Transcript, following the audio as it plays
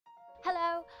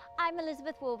Hello, I'm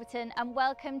Elizabeth Warburton and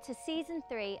welcome to Season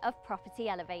 3 of Property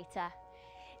Elevator.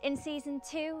 In Season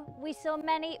 2, we saw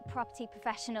many property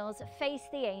professionals face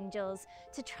the angels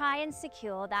to try and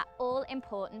secure that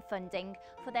all-important funding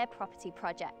for their property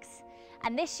projects.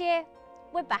 And this year,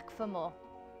 we're back for more.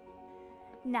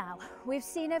 Now, we've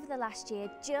seen over the last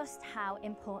year just how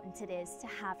important it is to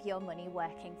have your money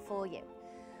working for you.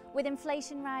 With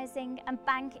inflation rising and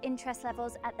bank interest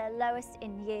levels at their lowest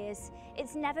in years,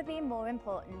 it's never been more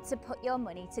important to put your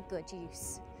money to good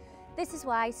use. This is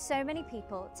why so many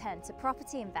people turn to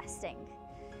property investing.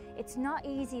 It's not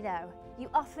easy though. You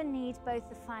often need both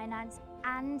the finance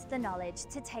and the knowledge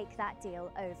to take that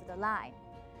deal over the line.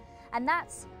 And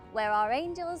that's where our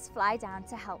angels fly down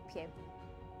to help you.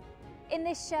 In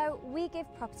this show, we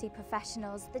give property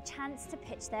professionals the chance to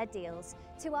pitch their deals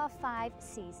to our 5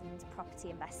 seasoned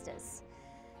property investors.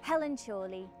 Helen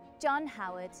Chorley, John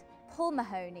Howard, Paul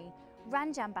Mahoney,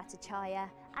 Ranjan Bhattacharya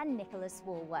and Nicholas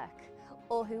Wallwork,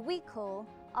 or who we call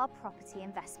our property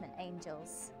investment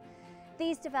angels.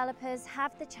 These developers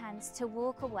have the chance to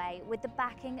walk away with the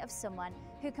backing of someone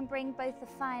who can bring both the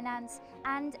finance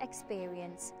and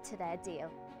experience to their deal.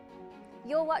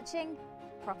 You're watching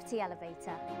Property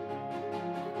Elevator.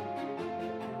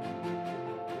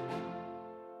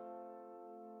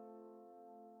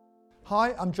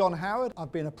 Hi, I'm John Howard.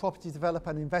 I've been a property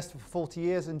developer and investor for 40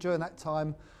 years, and during that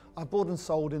time I've bought and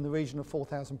sold in the region of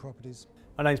 4,000 properties.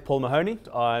 My name's Paul Mahoney.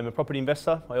 I'm a property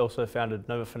investor. I also founded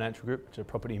Nova Financial Group, which is a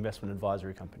property investment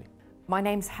advisory company. My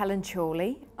name's Helen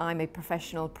Chorley. I'm a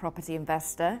professional property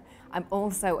investor. I'm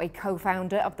also a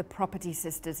co-founder of the Property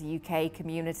Sisters UK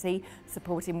community,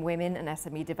 supporting women and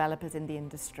SME developers in the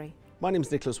industry. My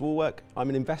name's Nicholas Wallwork. I'm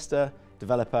an investor,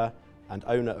 developer and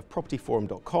owner of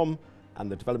propertyforum.com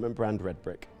and the development brand Red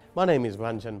Brick. My name is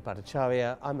Ranjan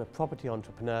Bhattacharya. I'm a property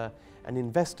entrepreneur and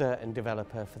investor and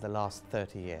developer for the last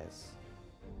 30 years.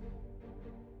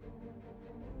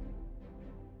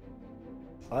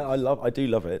 I do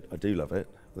love it. I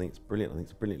think it's brilliant. I think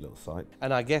it's a brilliant little site.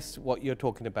 And I guess what you're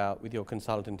talking about with your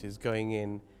consultant is going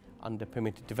in under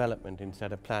permitted development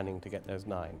instead of planning to get those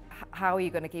 9. How are you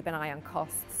going to keep an eye on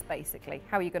costs, basically?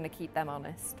 How are you going to keep them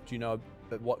honest? Do you know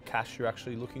what cash you're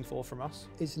actually looking for from us?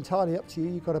 It's entirely up to you.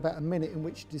 You've got about a minute in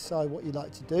which to decide what you'd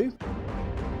like to do.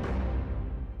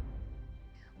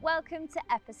 Welcome to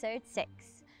episode 6.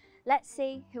 Let's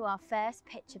see who our first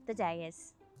pitch of the day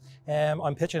is.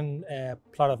 I'm pitching a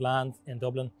plot of land in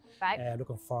Dublin, Right.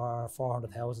 Looking for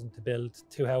 400,000 to build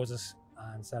 2 houses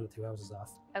and sell the 2 houses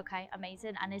off. Okay,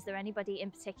 amazing. And is there anybody in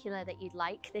particular that you'd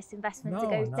like this investment to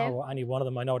go to? No, any one of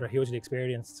them. I know they're hugely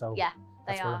experienced, so Yeah,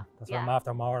 they are. That's what I'm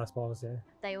after more, I suppose, yeah.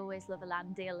 They always love a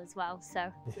land deal as well,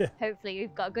 so hopefully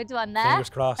you've got a good one there. Fingers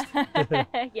crossed.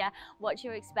 Yeah. What's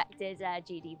your expected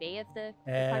GDV of the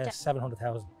project?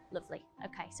 700,000. Lovely.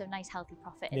 Okay, so nice healthy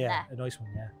profit in Yeah, there. a nice one,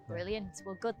 yeah. Brilliant.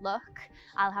 Well, good luck.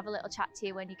 I'll have a little chat to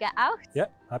you when you get out. Yeah,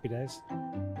 happy days.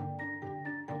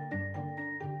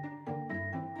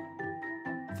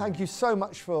 Thank you so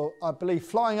much for, I believe,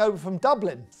 flying over from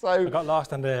Dublin. So I got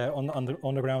lost on the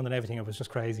underground and everything. It was just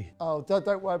crazy. Oh,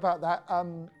 don't worry about that.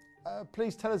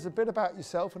 Please tell us a bit about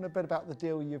yourself and a bit about the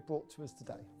deal you've brought to us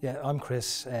today. Yeah, I'm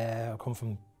Chris. I come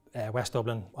from West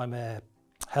Dublin. I'm a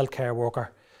healthcare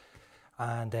worker,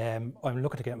 and I'm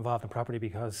looking to get involved in property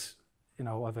because, you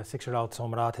know, I have a 6-year-old son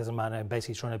with autism, and I'm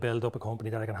basically trying to build up a company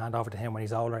that I can hand over to him when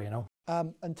he's older, you know.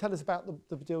 And tell us about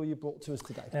the deal you brought to us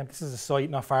today. This is a site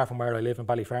not far from where I live in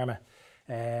Ballyferma.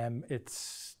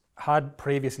 It's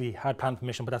previously had planning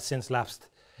permission, but that's since lapsed.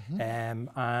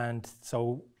 And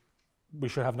so we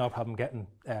should have no problem getting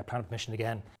planning permission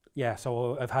again. Yeah,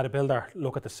 so I've had a builder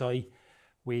look at the site.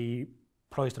 We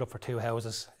priced it up for 2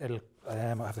 houses. I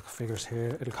have the figures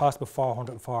here. It'll cost about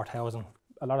 404,000.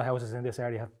 A lot of houses in this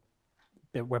area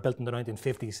were built in the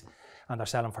 1950s and they're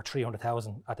selling for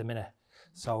 300,000 at the minute.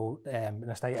 So an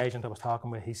estate agent I was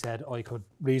talking with, he said I could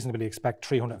reasonably expect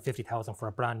 350,000 for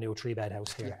a brand new 3-bed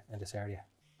house here in this area.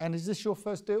 And is this your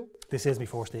first deal? This is my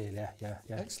first deal, yeah.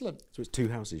 Excellent. So it's 2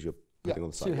 houses you're putting on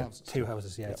the site? 2 houses. 2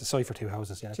 houses, yeah. It's a site for 2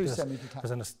 houses, yeah. 2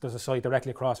 semi-detached. There's a site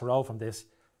directly across the road from this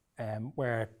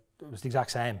where it was the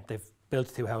exact same. They've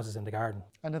built 2 houses in the garden.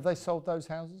 And have they sold those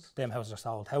houses? Them houses are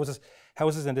sold.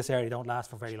 Houses in this area don't last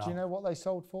for very long. Do you know what they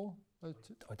sold for?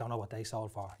 I don't know what they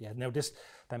sold for. Yeah, now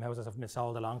them houses have been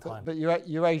sold a long time. But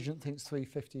your agent thinks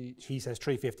 350 each. He says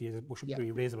 350 should be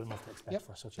reasonable enough to expect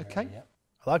for such an area. Yeah.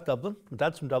 I like Dublin. My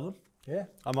dad's from Dublin. Yeah.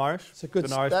 I'm Irish. It's a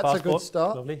good, Irish that's passport. a good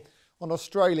start. Lovely. An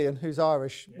Australian who's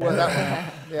Irish. Well,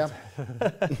 that one, yeah.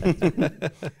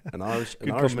 An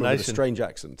Irishman with a combination. strange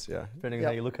accent, yeah. Depending on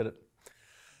how you look at it.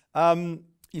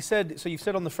 You've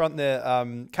said on the front there,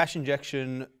 cash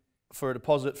injection, for a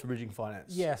deposit for bridging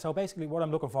finance? Yeah, so basically what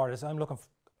I'm looking for is I'm looking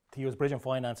to use bridging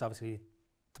finance, obviously,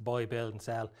 to buy, build and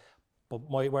sell. But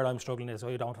where I'm struggling is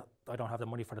I don't have the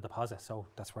money for the deposit, so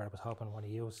that's where I was hoping I want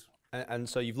to use. And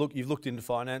so you've looked into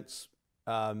finance.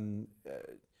 Are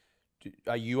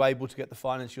you able to get the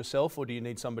finance yourself, or do you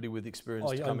need somebody with experience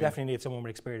to come in? I definitely need someone with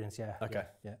experience. Yeah. Okay.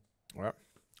 Yeah. All right.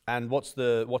 And what's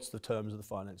the terms of the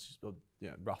finance?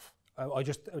 Yeah, rough. There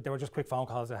were just quick phone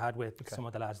calls I had with some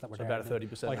of the lads that were So there. about a 30%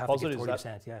 deposit. I have to give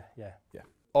 30%. Yeah.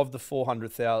 Of the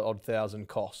 400,000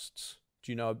 costs,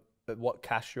 do you know what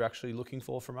cash you're actually looking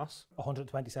for from us?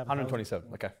 127.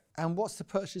 127. Okay. And what's the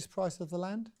purchase price of the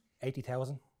land?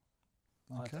 80,000.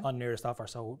 Okay. On nearest offer,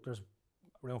 so there's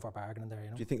room for bargaining there.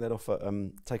 Do you think they'd offer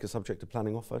take a subject to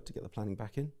planning offer to get the planning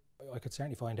back in? I could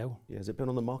certainly find out. Yeah, has it been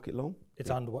on the market long? It's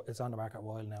on the market a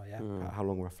while now. Yeah. How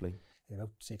long roughly?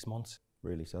 About 6 months.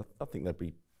 Really? So I think they'd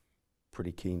be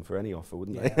pretty keen for any offer,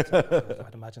 wouldn't Yeah, they?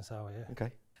 I'd imagine so. Yeah.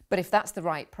 Okay. But if that's the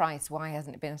right price, why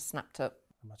hasn't it been snapped up?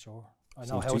 I'm not sure. I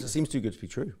know Seems too good to be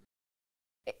true.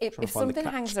 If something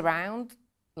hangs around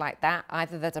like that,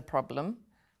 either there's a problem.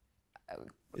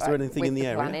 Is there anything in the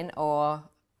area? Planning or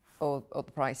the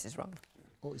price is wrong.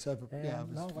 Or it's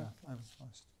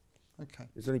overpriced. Okay.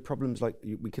 Is there any problems like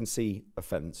we can see a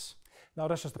fence? No,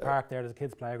 that's just the park there. There's a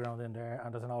kids' playground in there,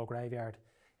 and there's an old graveyard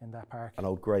in that park. An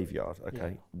old graveyard.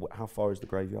 Okay. Yeah. How far is the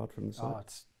graveyard from the site? Oh,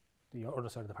 it's the other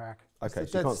side of the park. Okay,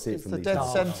 so you can't see it from the these. dead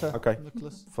sides. centre. Okay,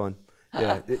 Nicholas. fine.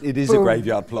 Yeah, it is a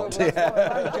graveyard plot.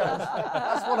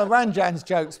 That's one of Ranjan's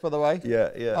jokes, by the way.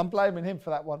 Yeah. I'm blaming him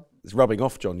for that one. It's rubbing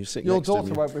off, John. You're sitting Your next to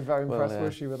daughter me. won't be very impressed, will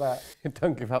she, with that?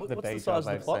 Don't give up the What's day the size job, of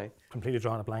the I'd plot? say. Completely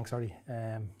drawing a blank. Sorry.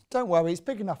 Don't worry, it's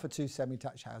big enough for 2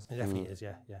 semi-detached houses. It definitely is.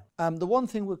 Yeah. The one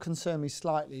thing that would concern me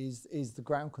slightly is the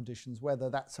ground conditions, whether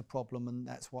that's a problem, and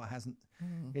that's what hasn't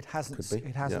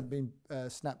been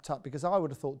snapped up. Because I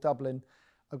would have thought Dublin.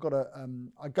 I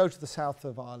go to the south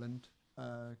of Ireland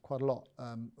quite a lot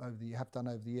over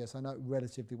the years. I know it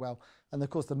relatively well, and of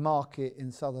course the market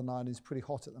in Southern Ireland is pretty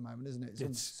hot at the moment, isn't it?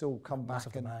 It's all come back,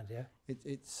 and demand, yeah.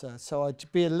 So I'd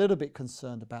be a little bit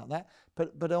concerned about that.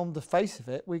 But on the face of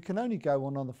it, we can only go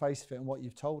on the face of it and what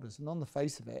you've told us, and on the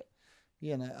face of it,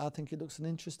 I think it looks an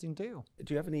interesting deal.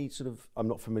 Do you have any sort of? I'm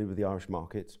not familiar with the Irish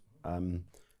market,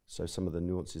 so some of the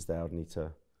nuances there I'd need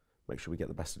to make sure we get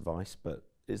the best advice. But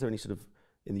is there any sort of?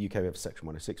 In the UK, we have Section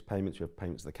 106 payments. We have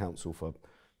payments to the council for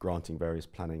granting various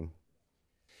planning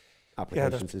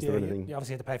applications. Is there anything? You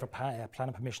obviously have to pay for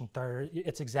planning permission.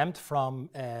 It's exempt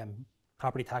from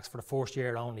property tax for the first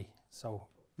year only. So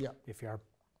if you're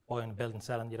buying a building,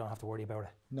 selling, you don't have to worry about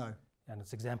it. No. And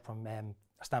it's exempt from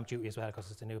stamp duty as well because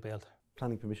it's a new build.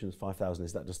 Planning permission is 5,000.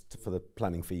 Is that just for the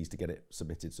planning fees to get it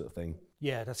submitted, sort of thing?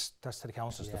 Yeah, that's to the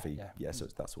council. Just the fee. Yeah, so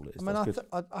that's all it is. I mean,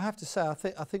 I have to say, I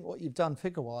think what you've done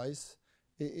figure-wise.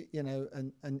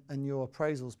 And your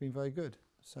appraisal's been very good.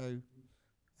 So,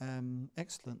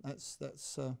 excellent. That's.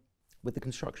 With the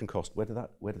construction cost, where did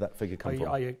that figure come from?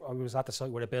 I was at the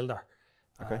site with a builder.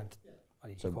 Okay.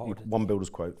 And so one builder's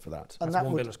quote for that. And that's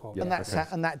one builder's quote. And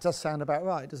and that does sound about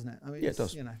right, doesn't it? I mean, it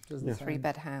does. Doesn't sound,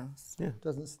 3-bed house. Yeah.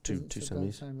 Doesn't two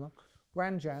semis. Sound wrong.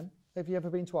 Ranjan, have you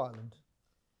ever been to Ireland?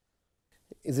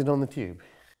 Is it on the tube?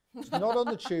 It's not on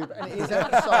the tube, and it is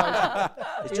outside.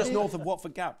 It's just north of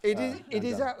Watford Gap. It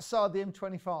is outside the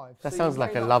M25. That sounds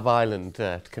like a Love Island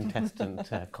contestant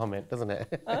comment, doesn't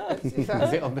it?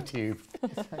 Is it on the tube?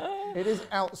 It is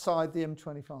outside the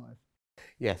M25.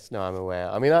 Yes, no, I'm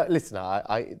aware. I mean, listen,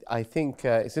 I think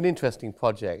it's an interesting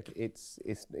project. It's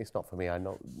not for me. I'm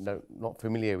not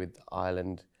familiar with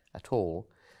Ireland at all.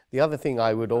 The other thing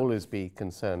I would always be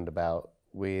concerned about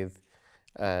with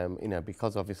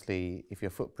because obviously if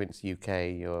your footprint's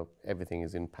UK, everything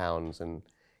is in pounds, and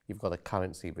you've got a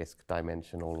currency risk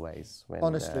dimension always.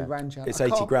 Honestly, Ranjan, it's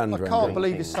 80 grand. I can't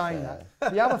believe you're saying that.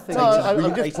 The other thing,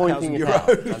 I'm just pointing it out.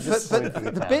 But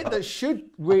the bit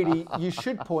that you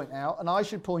should point out, and I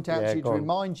should point out to you to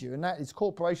remind you, and that is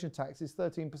corporation tax is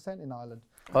 13% in Ireland,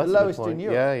 the lowest in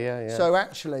Europe. Yeah. So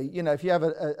actually, if you have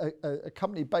a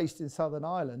company based in Southern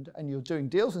Ireland and you're doing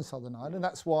deals in Southern Ireland,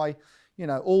 that's why.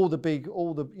 All the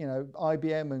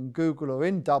IBM and Google are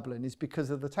in Dublin is because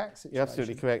of the tax situation. You're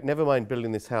absolutely correct. Never mind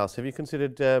building this house. Have you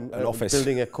considered an office?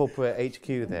 Building a corporate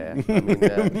HQ there? I mean, if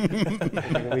you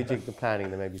can rejig the planning,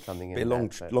 there may be something in it.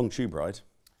 Long tube ride.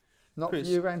 Not for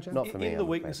you, Ranjan? Not for me. In the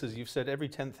weaknesses, you've said every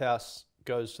 10th house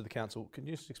goes to the council. Can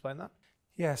you just explain that?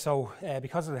 Yeah, so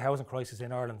because of the housing crisis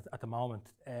in Ireland at the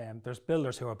moment, there's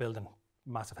builders who are building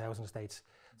massive housing estates.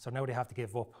 So now they have to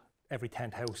give up every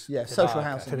 10th house. Yeah, social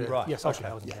housing. Yeah, social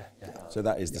housing, yeah. So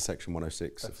that is the Section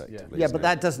 106, effectively. Yeah, but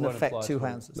that doesn't affect two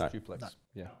houses. No. Duplex. No.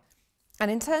 Yeah. And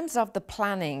in terms of the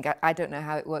planning, I don't know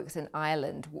how it works in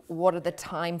Ireland. What are the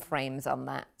time frames on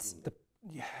that?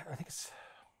 Yeah, I think it's...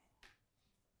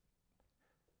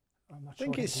 I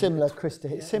think it's similar, Chris, to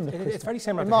here. It's very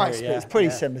similar to here, here. It's pretty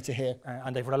similar to here.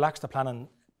 And they've relaxed the planning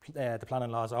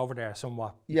laws over there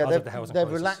somewhat. Yeah, because of the housing they've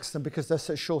crisis. relaxed them because they're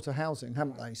such shorter housing,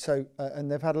 haven't they? So, and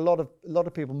they've had a lot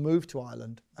of people move to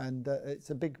Ireland, and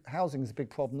housing is a big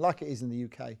problem, like it is in the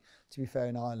UK. To be fair,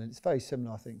 in Ireland, it's very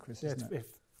similar, I think, Chris. Yeah, isn't it?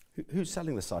 Who's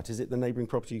selling the site? Is it the neighbouring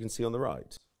property you can see on the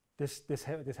right? This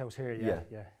house here,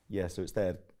 yeah. Yeah, so it's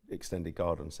their extended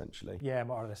garden, essentially. Yeah,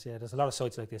 more or less, yeah. There's a lot of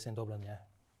sites like this in Dublin, yeah.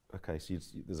 Okay, so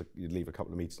you'd leave a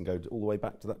couple of metres and go all the way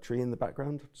back to that tree in the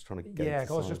background? Just trying to get it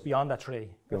goes just beyond that tree.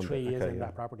 The tree is in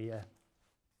that property, yeah.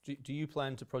 Do you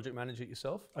plan to project manage it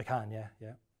yourself? I can, yeah.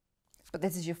 But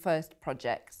this is your first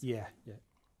project? Yeah.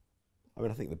 I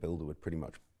mean, I think the builder would pretty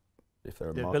much, if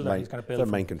they're a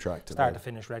main contractor. Start to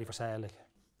finish, ready for sale. Like.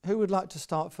 Who would like to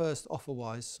start first,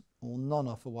 offer-wise or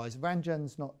non-offer-wise?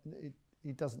 Ranjan's not...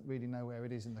 He doesn't really know where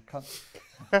it is in the country.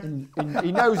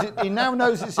 He knows it. He now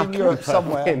knows it's in Europe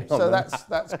somewhere, so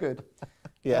that's good.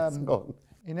 Yes,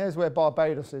 he knows where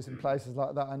Barbados is and places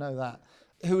like that. I know that.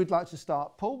 Who would like to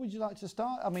start? Paul, would you like to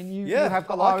start? I mean, you have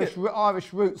got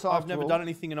Irish roots. I've never done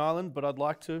anything in Ireland, but I'd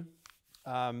like to.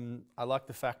 I like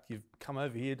the fact you've come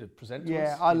over here to present to us.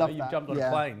 Yeah, I love that. You've jumped on a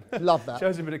plane. Love that.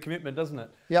 Shows a bit of commitment, doesn't it?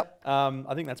 Yep.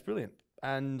 I think that's brilliant,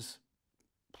 and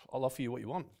I'll offer you what you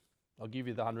want. I'll give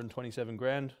you the 127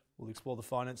 grand. We'll explore the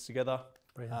finance together.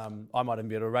 I might even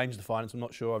be able to arrange the finance. I'm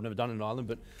not sure. I've never done it in Ireland,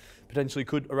 but potentially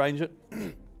could arrange it.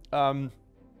 And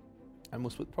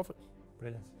we'll split the profit.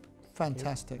 Brilliant.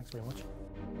 Fantastic. Thanks very much.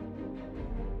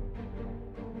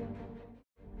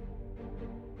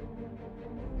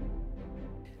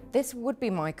 This would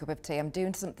be my cup of tea. I'm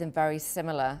doing something very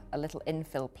similar, a little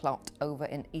infill plot over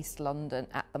in East London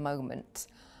at the moment.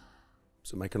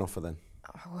 So make an offer then.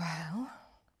 Well...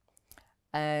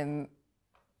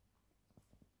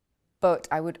 but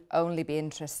I would only be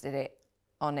interested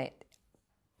in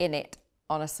it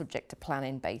on a subject to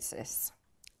planning basis.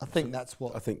 I think that's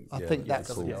what. I think that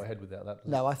doesn't go ahead without that.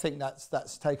 No, I think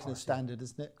that's taken as standard,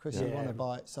 isn't it, Chris? You want to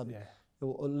buy it something,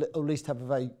 or at least have a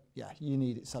very you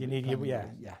need it something. You need you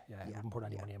wouldn't put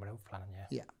any money in without planning.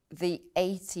 Yeah. The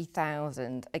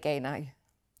 80,000 again.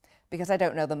 Because I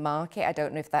don't know the market, I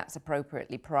don't know if that's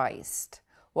appropriately priced.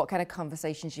 What kind of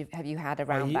conversations have you had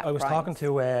around that? I was talking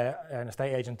to an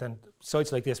estate agent, and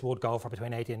sites like this would go for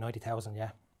between 80 and 90,000.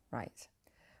 Yeah. Right,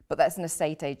 but that's an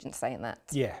estate agent saying that.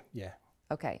 Yeah.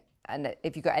 Okay, and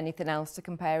if you've got anything else to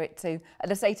compare it to, an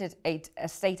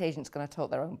estate agent's going to talk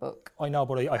their own book. I know,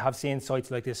 but I have seen sites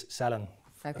like this selling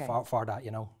for that.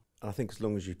 You know. And I think as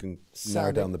long as you can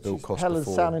narrow down the build cost Helen's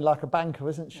before... sounding like a banker,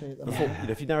 isn't she?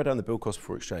 If you narrow down the build cost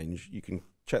before exchange, you can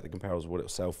check the comparables of what it'll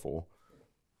sell for.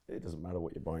 It doesn't matter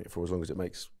what you're buying it for, as long as it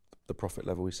makes the profit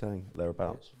level we're saying,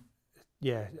 thereabouts.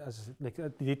 Yeah,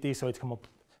 these sites come up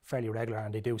fairly regular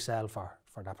and they do sell for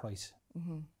that price.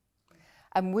 Mm-hmm.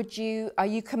 And are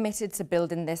you committed to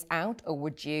building this out, or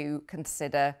would you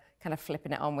consider kind of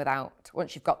flipping it on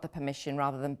once you've got the permission,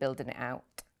 rather than building it out?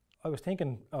 I was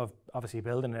thinking of obviously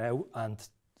building it out and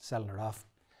selling it off,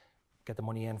 get the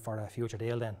money in for a future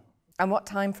deal then. And what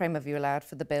time frame have you allowed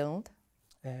for the build?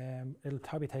 It'll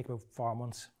probably take about 4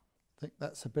 months. I think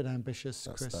that's a bit ambitious,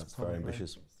 Chris. That's very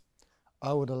ambitious.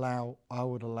 I would allow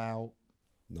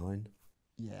 9.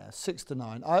 Yeah, 6 to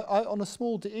 9. I on a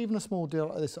small even a small deal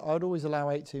like this, I'd always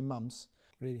allow 18 months.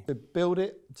 Really? To build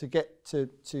it, to get to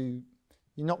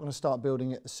you're not going to start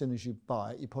building it as soon as you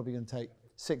buy it. You're probably going to take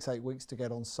 6-8 weeks to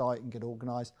get on site and get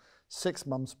organised. 6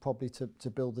 months probably to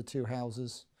build the 2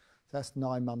 houses. That's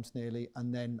 9 months nearly,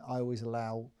 and then I always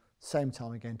allow same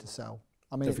time again to sell.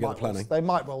 I mean, they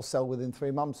might well sell within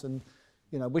 3 months, and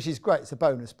which is great. It's a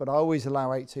bonus, but I always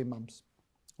allow 18 months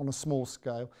on a small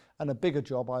scale. And a bigger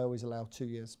job, I always allow 2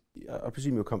 years. I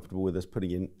presume you're comfortable with us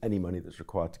putting in any money that's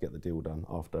required to get the deal done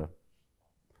after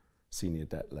senior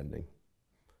debt lending.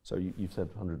 So you've said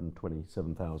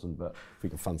 127,000, but if we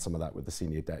can fund some of that with the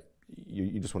senior debt,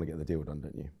 you just want to get the deal done,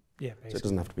 don't you? Yeah, basically. So it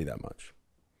doesn't have to be that much.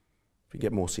 If you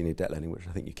get more senior debt lending, which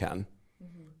I think you can, I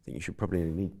think you should probably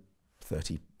only need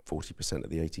 30-40% of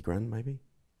the 80 grand, maybe.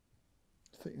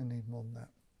 I think you need more than that.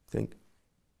 Think.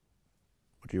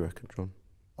 What do you reckon, John?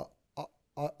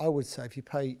 I would say if you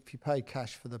pay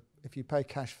cash for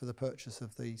the purchase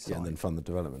of the site, and then fund the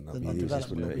development, that'd be the easiest,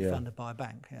 wouldn't it? Be funded by a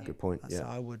bank. Yeah. Good point. That's how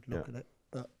I would look at it.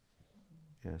 But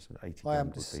so 80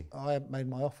 grand would be. I haven't made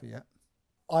my offer yet.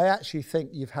 I actually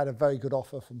think you've had a very good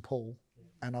offer from Paul,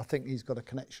 and I think he's got a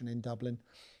connection in Dublin.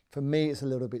 For me, it's a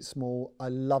little bit small. I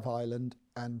love Ireland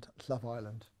and love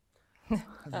Ireland.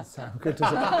 That doesn't sound good,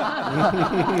 does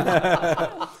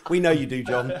it? We know you do,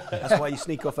 John. That's why you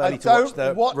sneak off early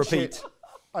to watch the repeat.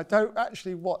 I don't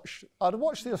actually watch. I'd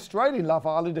watch the Australian Love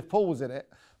Island if Paul was in it,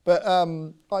 but I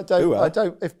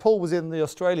don't. If Paul was in the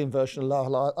Australian version of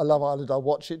Love Island, I'd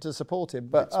watch it to support him.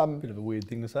 But it's a bit of a weird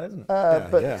thing to say, isn't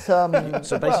it? So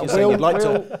basically, you're saying you'd like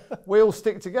to. We'll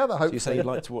stick together. Hopefully, So you say you'd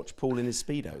like to watch Paul in his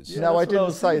speedos? Yeah, no, I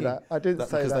didn't say that. I didn't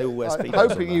say because that. they all wear I'm speedos.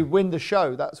 hoping you win the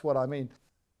show. That's what I mean.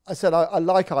 I said I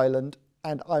like Ireland,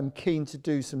 and I'm keen to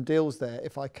do some deals there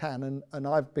if I can. And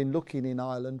I've been looking in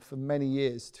Ireland for many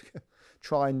years to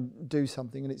try and do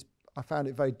something, and I found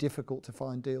it very difficult to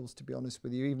find deals, to be honest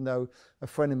with you, even though a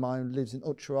friend of mine lives in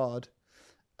Uachtarard,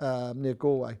 near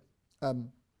Galway.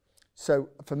 So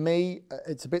for me,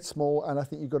 it's a bit small, and I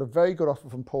think you've got a very good offer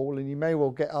from Paul, and you may well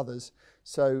get others.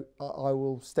 So I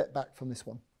will step back from this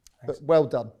one. Thanks. But well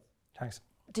done. Thanks.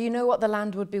 Do you know what the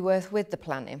land would be worth with the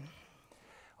planning?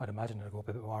 I'd imagine it'll go up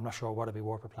a bit more. I'm not sure what it'd be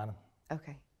worth for planning.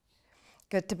 Okay.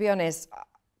 Good. To be honest,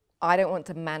 I don't want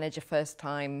to manage a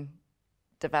first-time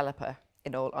developer,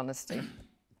 in all honesty,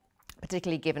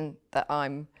 particularly given that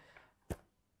I'm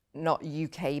not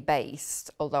UK based,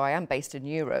 although I am based in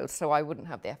euros, so I wouldn't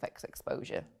have the FX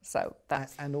exposure. So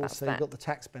that's and also you've got the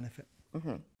tax benefit.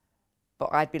 Mm-hmm. But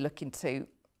I'd be looking to,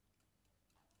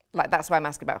 like, that's why I'm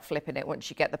asking about flipping it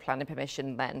once you get the planning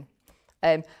permission. Then,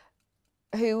 have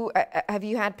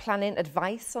you had planning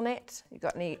advice on it? You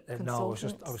got any consultants?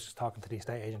 No, I was just talking to the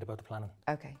estate agent about the planning.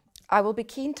 Okay. I will be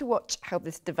keen to watch how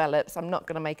this develops. I'm not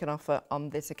going to make an offer on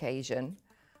this occasion,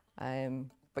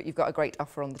 but you've got a great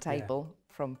offer on the table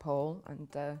from Paul, and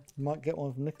you might get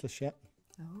one from Nicholas yet.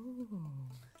 Oh,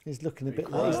 he's looking a bit.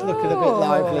 He's looking a bit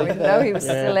lively. No, he was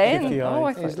still in. Oh,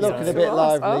 I he's looking a bit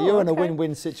lively. Oh, You're in a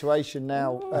win-win situation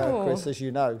now, Chris, as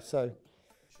you know. So,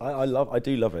 I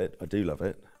do love it. I do love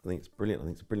it. I think it's brilliant. I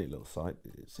think it's a brilliant little site.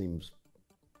 It seems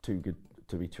too good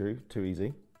to be true. Too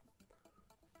easy.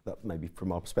 That maybe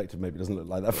from our perspective, maybe it doesn't look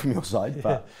like that from your side,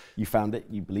 but you found it,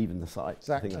 you believe in the site.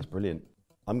 Exactly. I think that's brilliant.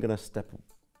 I'm going to step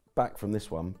back from this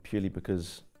one purely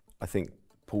because I think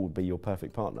Paul would be your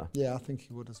perfect partner. Yeah, I think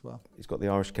he would as well. He's got the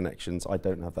Irish connections. I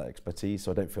don't have that expertise,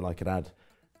 so I don't feel I could add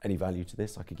any value to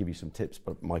this. I could give you some tips,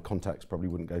 but my contacts probably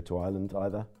wouldn't go to Ireland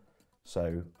either.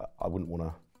 So I wouldn't want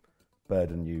to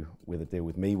burden you with a deal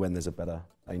with me when there's a better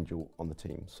angel on the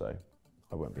team. So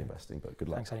I won't be investing, but good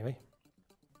luck. Thanks anyway.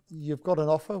 You've got an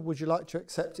offer. Would you like to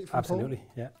accept it from Absolutely,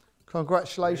 Paul? yeah.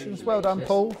 Congratulations. Well done,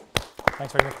 Paul.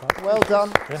 Thanks very much, Paul. Well done.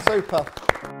 Yeah. Super.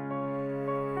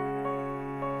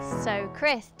 So,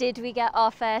 Chris, did we get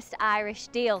our first Irish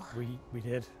deal? We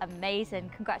did. Amazing.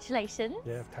 Congratulations.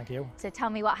 Yeah, thank you. So tell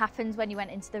me what happened when you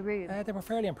went into the room. They were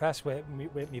fairly impressed with me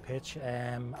pitch,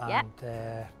 and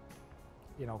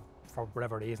you know, for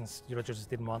whatever reasons, you just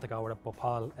didn't want to go with it, but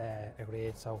Paul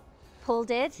agreed. So Paul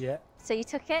did? Yeah. So you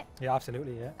took it? Yeah,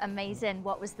 absolutely, yeah. Amazing.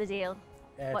 What was the deal?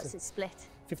 What's it split?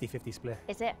 50-50 split.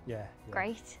 Is it? Yeah.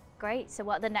 Great, great. So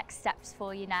what are the next steps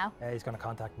for you now? He's going to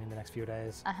contact me in the next few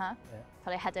days. Uh-huh. Yeah.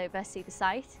 Probably head over, see the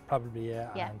site? Probably, yeah.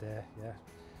 Yeah. And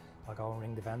I'll go and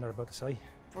ring the vendor about the site.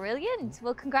 Brilliant.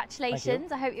 Well,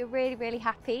 congratulations. I hope you're really, really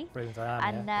happy. Brilliant, I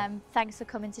am, And thanks for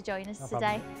coming to join us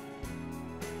today.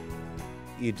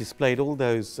 You displayed all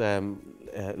those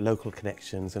local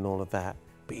connections and all of that,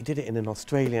 but you did it in an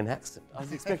Australian accent. I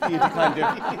was expecting you to kind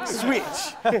of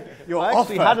switch. I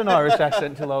actually had an Irish accent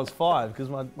until I was 5 because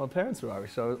my parents were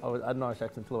Irish, so I had an Irish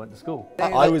accent until I went to school.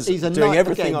 I was doing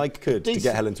everything I could to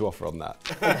get Helen to offer on that.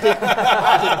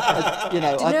 Do you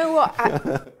know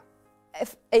what?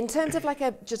 In terms of like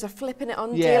just a flipping it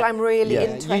on deal, I'm really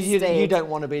interested. You don't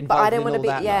want to be involved but I don't in want to all be,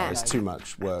 that. Yeah. It's too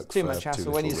much work. It's too much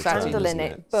hassle when you're sat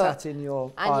in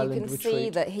your island and you can retreat. see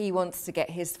that he wants to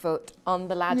get his foot on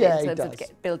the ladder in terms of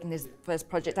building his first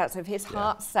project out. So if his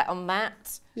heart's set on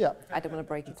that, I don't want to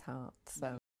break his heart.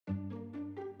 So.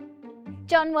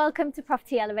 John, welcome to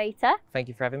Property Elevator. Thank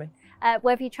you for having me.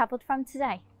 Where have you travelled from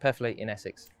today? Perfectly in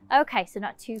Essex. Okay, so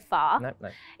not too far. No.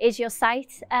 Is your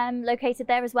site located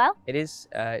there as well? It is.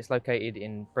 It's located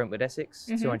in Brentwood, Essex,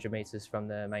 200 metres from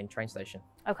the main train station.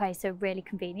 Okay, so really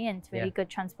convenient, really good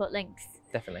transport links.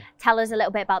 Definitely. Tell us a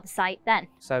little bit about the site then.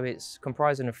 So it's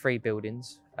comprising of 3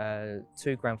 buildings,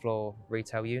 2 ground floor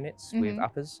retail units with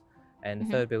uppers, and the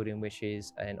third building, which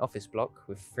is an office block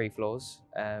with 3 floors,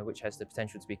 which has the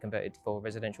potential to be converted for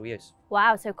residential use.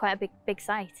 Wow, so quite a big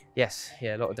site. Yes,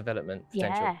 yeah, a lot of development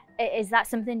potential. Yeah, is that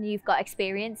something you've got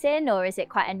experience in, or is it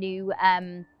quite a new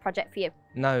project for you?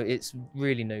 No, it's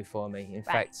really new for me. In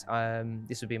fact,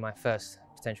 this would be my first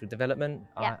potential development.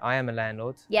 I am a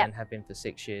landlord and have been for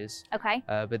 6 years. Okay.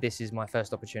 But this is my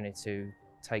first opportunity to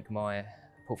take my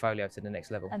portfolio to the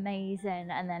next level. Amazing.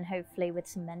 And then hopefully with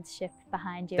some mentorship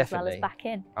behind you Definitely. as well as back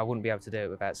in. I wouldn't be able to do it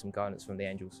without some guidance from the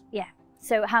angels. Yeah.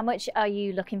 So how much are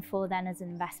you looking for then as an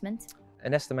investment?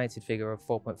 An estimated figure of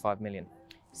 4.5 million.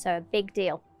 So a big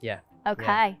deal. Yeah. Okay.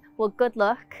 Yeah. Well, good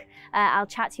luck. I'll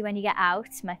chat to you when you get out.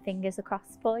 My fingers are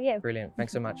crossed for you. Brilliant.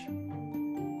 Thanks so much.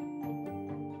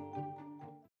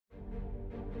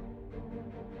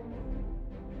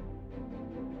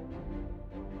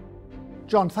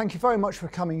 John, thank you very much for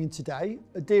coming in today.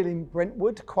 A deal in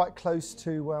Brentwood, quite close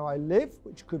to where I live,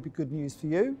 which could be good news for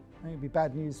you. Maybe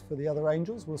bad news for the other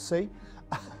angels, we'll see.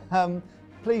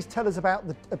 Please tell us about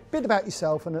a bit about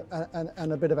yourself and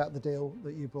a bit about the deal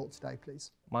that you brought today,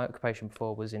 please. My occupation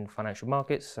before was in financial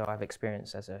markets, so I've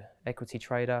experience as an equity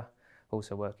trader,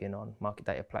 also working on market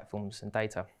data platforms and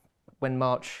data. When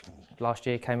March last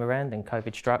year came around and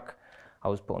COVID struck, I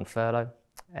was put on furlough,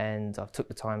 and I took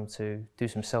the time to do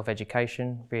some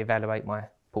self-education, reevaluate my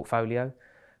portfolio,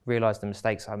 realise the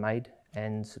mistakes I made,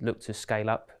 and look to scale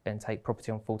up and take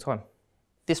property on full time.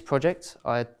 This project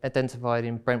I identified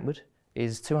in Brentwood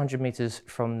is 200 metres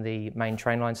from the main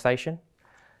train line station.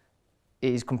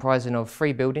 It is comprising of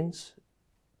 3 buildings,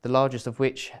 the largest of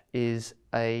which is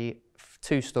a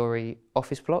 2-storey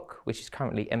office block, which is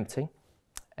currently empty,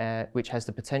 which has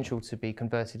the potential to be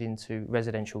converted into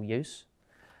residential use.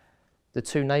 The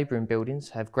 2 neighbouring buildings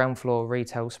have ground floor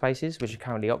retail spaces, which are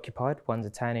currently occupied. One's a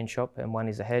tanning shop and one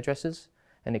is a hairdresser's.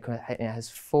 And it has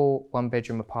 4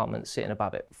 one-bedroom apartments sitting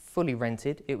above it. Fully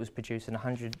rented, it was producing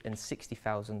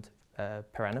 160,000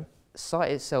 per annum. The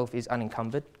site itself is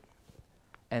unencumbered,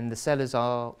 and the sellers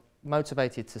are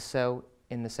motivated to sell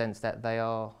in the sense that they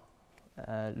are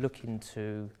looking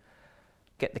to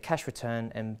get the cash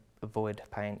return and avoid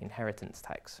paying inheritance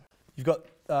tax. You've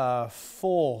got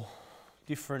 4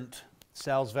 different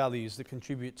sales values that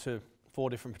contribute to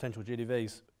 4 different potential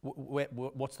GDVs.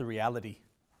 What's the reality?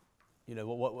 You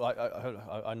know,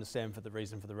 I understand for the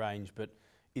reason for the range, but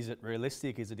is it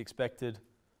realistic? Is it expected?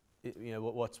 You know,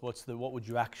 what would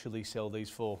you actually sell these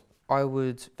for? I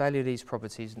would value these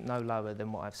properties no lower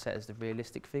than what I've set as the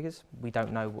realistic figures. We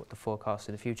don't know what the forecast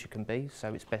of the future can be,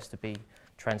 so it's best to be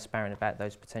transparent about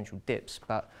those potential dips.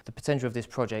 But the potential of this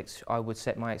project, I would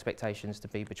set my expectations to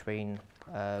be between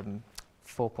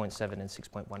 4.7 and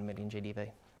 6.1 million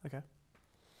GDV. Okay.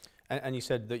 And you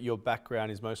said that your background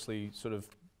is mostly sort of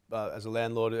as a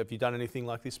landlord. Have you done anything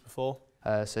like this before?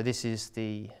 So this is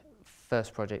the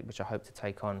first project which I hope to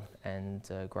take on and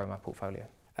grow my portfolio.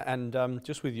 And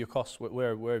just with your costs,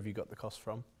 where have you got the costs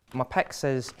from? My pack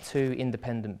says 2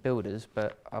 independent builders,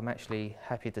 but I'm actually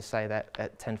happy to say that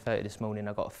at 10:30 this morning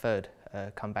I got a third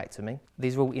come back to me.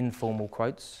 These are all informal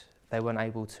quotes. They weren't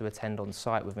able to attend on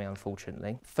site with me,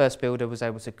 unfortunately. First builder was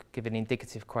able to give an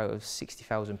indicative quote of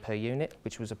 60,000 per unit,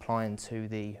 which was applying to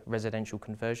the residential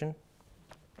conversion.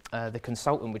 The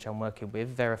consultant which I'm working with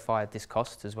verified this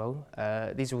cost as well.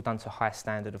 These are all done to high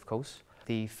standard, of course.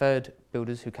 The third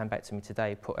builders who came back to me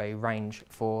today put a range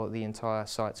for the entire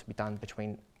site to be done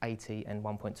between 80 and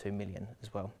 1.2 million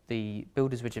as well. The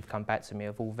builders which have come back to me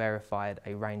have all verified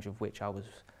a range of which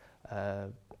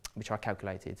I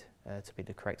calculated to be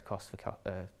the correct cost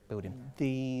for building.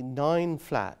 The 9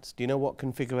 flats, do you know what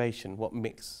configuration, what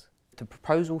mix? The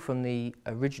proposal from the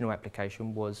original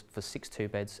application was for 6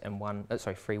 2-beds and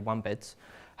 3 1-beds.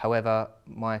 However,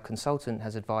 my consultant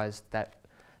has advised that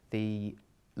the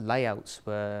layouts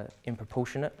were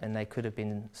improportionate and they could have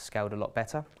been scaled a lot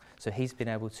better. So he's been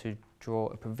able to draw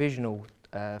a provisional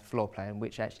floor plan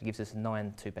which actually gives us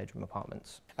 9 2-bedroom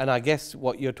apartments. And I guess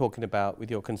what you're talking about with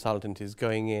your consultant is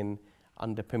going in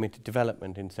under permitted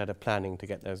development instead of planning to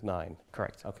get those 9?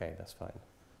 Correct. Okay, that's fine.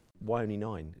 Why only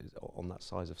 9 on that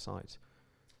size of site?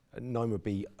 9 would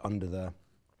be under the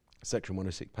Section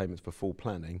 106 payments for full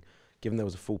planning. Given there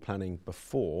was a full planning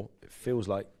before, it feels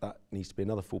like that needs to be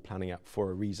another full planning app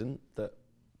for a reason that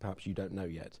perhaps you don't know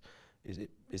yet. Is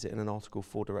it in an Article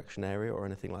 4 direction area or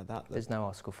anything like that? There's no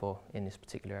Article 4 in this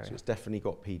particular area. So it's definitely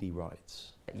got PD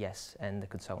rights? Yes, and the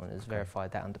consultant has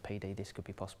verified that under PD this could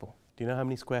be possible. Do you know how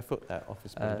many square foot that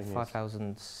office building is?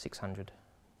 5,600,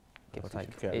 give or take.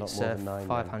 It's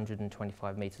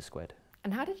 525 metres squared.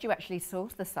 And how did you actually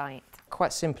source the site?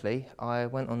 Quite simply, I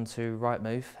went on to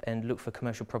Rightmove and looked for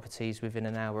commercial properties within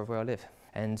an hour of where I live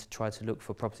and tried to look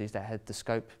for properties that had the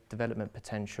scope, development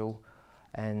potential,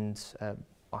 and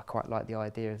I quite like the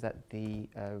idea of that the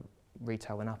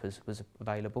retail and uppers was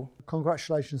available.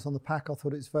 Congratulations on the pack. I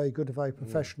thought it was very good, very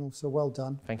professional, so well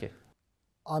done. Thank you.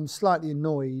 I'm slightly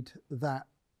annoyed that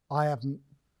I haven't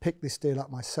picked this deal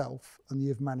up myself and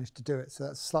you've managed to do it. So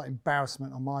that's a slight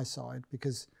embarrassment on my side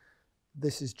because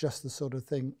this is just the sort of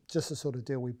thing, just the sort of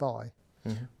deal we buy.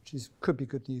 which could be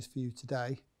good news for you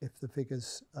today if the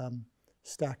figures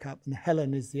stack up. And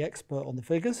Helen is the expert on the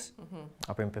figures.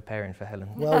 I've been preparing for Helen.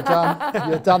 Well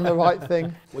done. You've done the right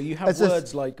thing. Well, you have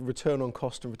words like return on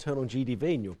cost and return on GDV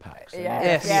in your packs.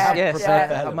 Yes.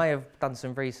 I may have done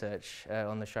some research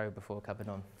on the show before coming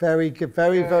on. Very good,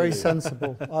 very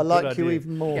sensible. I like you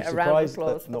even more. I'm surprised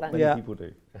that not many people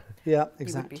do. Yeah,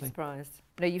 exactly. You would be surprised.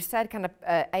 No, you've said kind of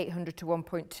 800 to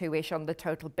 1.2-ish on the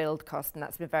total build cost, and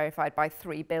that's been verified by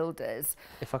 3 builders.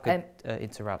 If I could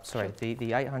interrupt, sorry. Sure.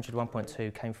 The 800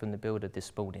 1.2 came from the builder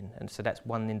this morning, and so that's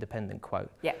one independent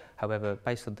quote. Yeah. However,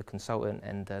 based on the consultant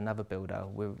and another builder,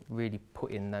 we're really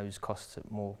putting those costs at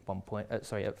more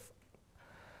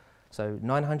so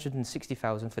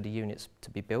 960,000 for the units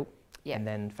to be built. Yeah. And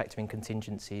then factoring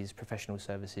contingencies, professional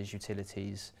services,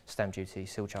 utilities, stamp duty,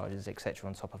 seal charges, etc.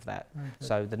 on top of that. Okay.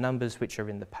 So the numbers which are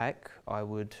in the pack, I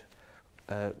would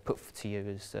put to you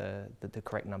as the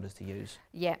correct numbers to use.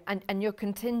 Yeah, and your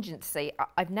contingency,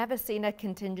 I've never seen a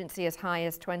contingency as high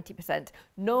as 20%.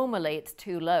 Normally it's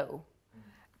too low,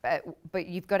 but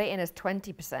you've got it in as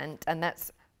 20%, and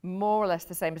that's more or less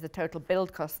the same as the total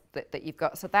build cost that you've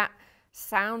got. So that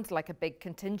sounds like a big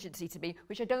contingency to me,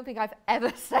 which I don't think I've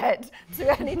ever said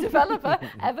to any developer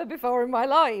ever before in my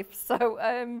life. So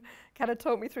kind of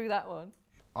talk me through that one.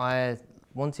 I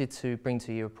wanted to bring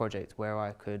to you a project where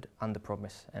I could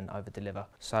under-promise and over-deliver.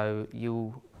 So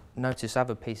you'll notice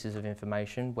other pieces of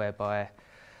information whereby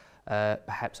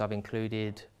perhaps I've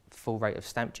included full rate of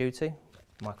stamp duty.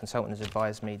 My consultant has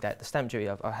advised me that the stamp duty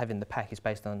I have in the pack is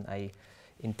based on a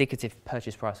indicative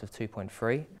purchase price of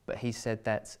 2.3, but he said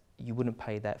that you wouldn't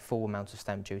pay that full amount of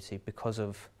stamp duty because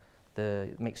of the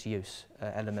mixed use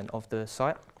element of the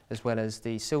site, as well as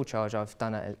the seal charge. I've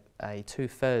done a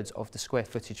 2/3 of the square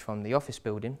footage from the office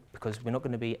building, because we're not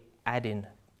going to be adding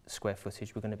square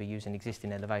footage, we're going to be using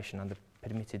existing elevation under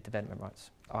permitted development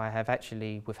rights. I have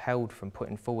actually withheld from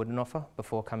putting forward an offer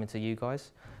before coming to you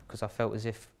guys, because I felt as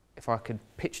if I could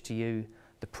pitch to you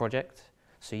the project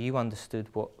so you understood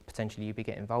what potentially you'd be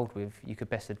getting involved with, you could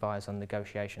best advise on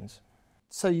negotiations.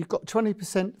 So you've got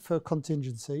 20% for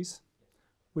contingencies,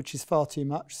 which is far too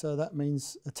much, so that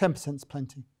means 10% is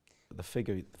plenty. The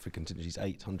figure for contingency is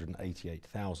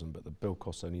 888,000, but the bill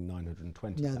costs only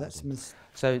 920,000. Yeah, that's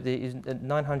so there is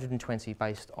 920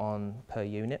 based on per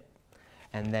unit,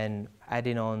 and then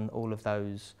adding on all of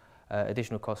those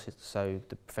additional costs, so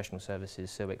the professional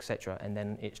services, so etc., and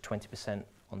then it's 20%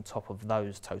 on top of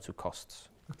those total costs.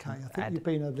 Okay, I think you've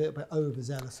been a little bit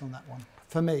overzealous on that one.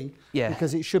 For me,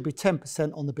 because it should be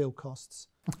 10% on the build costs.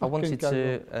 I wanted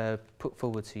to put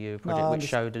forward to you a project which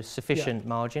showed a sufficient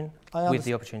margin with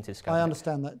the opportunity to scale. I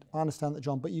understand that,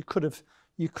 John. But you could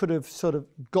have sort of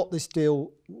got this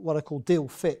deal, what I call deal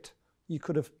fit. You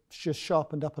could have just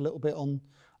sharpened up a little bit on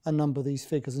a number of these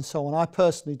figures and so on. I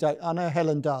personally don't. I know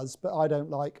Helen does, but I don't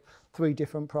like 3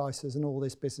 different prices and all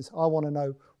this business. I want to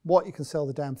know what you can sell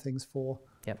the damn things for.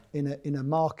 Yep. In a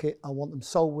market. I want them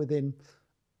sold within.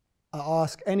 I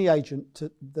ask any agent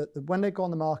that when they go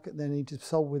on the market, they need to be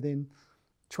sold within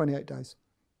 28 days.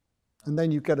 And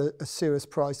then you get a serious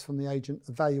price from the agent,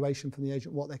 a valuation from the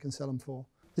agent, what they can sell them for.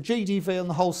 The GDV on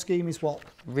the whole scheme is what?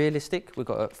 Realistic, we've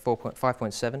got a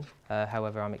 5.7.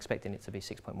 However, I'm expecting it to be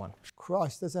 6.1.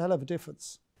 Christ, there's a hell of a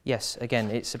difference. Yes, again,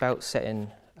 it's about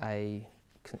setting a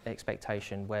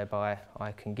expectation whereby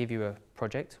I can give you a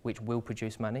project which will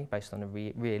produce money based on a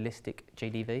realistic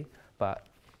GDV, but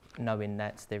knowing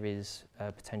that there is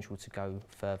potential to go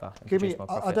further and produce more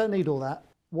profit. I don't need all that.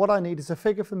 What I need is a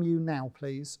figure from you now,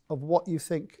 please, of what you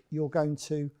think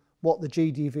what the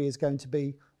GDV is going to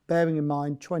be, bearing in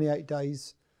mind 28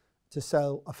 days to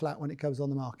sell a flat when it goes on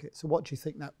the market. So what do you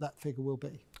think that figure will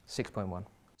be? 6.1.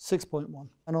 6.1.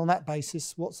 And on that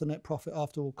basis, what's the net profit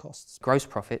after all costs? Gross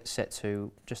profit set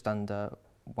to just under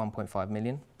 1.5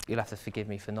 million. You'll have to forgive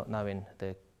me for not knowing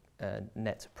the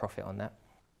net profit on that.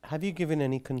 Have you given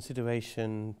any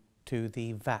consideration to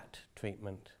the VAT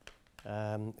treatment?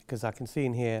 Because I can see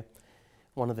in here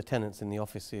one of the tenants in the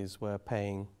offices were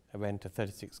paying a rent of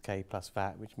 36k plus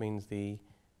VAT, which means the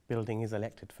building is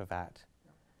elected for VAT.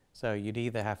 So you'd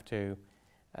either have to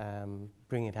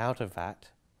bring it out of VAT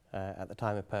at the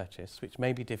time of purchase, which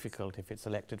may be difficult if it's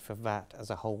elected for VAT as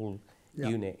a whole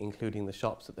unit, including the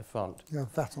shops at the front. Yeah,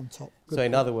 VAT on top. Good so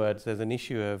in other words, there's an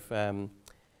issue of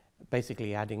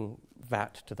basically adding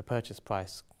VAT to the purchase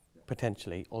price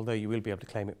potentially, although you will be able to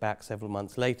claim it back several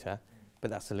months later, but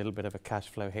that's a little bit of a cash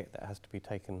flow hit that has to be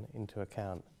taken into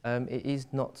account. It is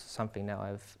not something that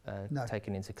I've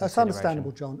taken into consideration. That's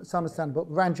understandable, John. It's understandable.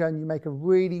 Ranjan, you make a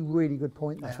really, really good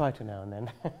point there. I try to now and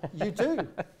then. You do.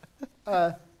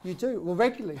 You do, well,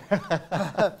 regularly.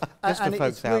 Just for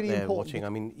folks out really there important. watching, I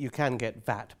mean, you can get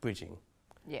VAT bridging,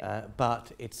 Yeah.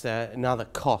 but it's another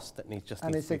cost that needs to be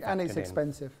factored And it's in.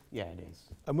 expensive. Yeah, it is.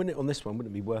 And wouldn't it, on this one,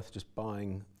 wouldn't it be worth just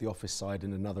buying the office side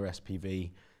and another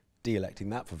SPV, de-electing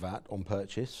that for VAT on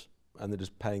purchase, and then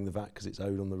just paying the VAT because it's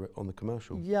owed on the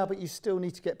commercial? Yeah, but you still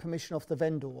need to get permission off the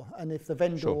vendor, and if the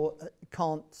vendor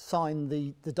can't sign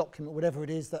the document, whatever it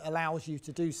is that allows you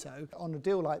to do so, on a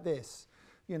deal like this,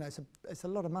 you know, it's a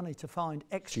lot of money to find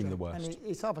extra. Assume the worst. And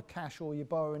it's either cash or you're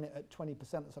borrowing it at 20%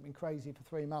 or something crazy for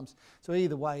 3 months. So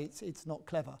either way, it's not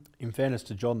clever. In fairness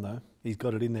to John, though, he's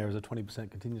got it in there as a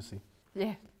 20% contingency.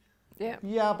 Yeah. Yeah.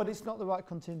 Yeah, but it's not the right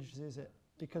contingency, is it?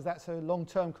 Because that's a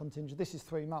long-term contingency. This is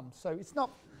 3 months. So it's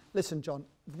not... Listen, John,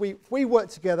 if we work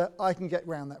together, I can get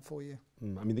round that for you.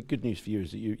 I mean, the good news for you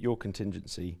is that your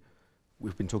contingency,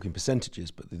 we've been talking percentages,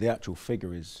 but the actual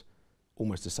figure is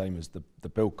almost the same as the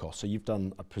build cost. So you've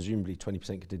done a presumably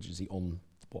 20% contingency on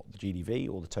what, the GDV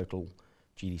or the total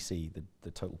GDC,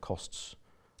 the total costs?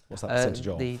 What's that percentage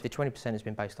of? The 20% has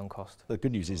been based on cost. The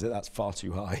good news is that that's far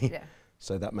too high. Yeah.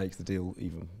 So that makes the deal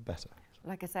even better.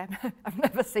 Like I said, I've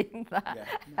never seen that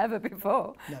ever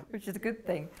before, which is a good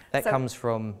thing. That comes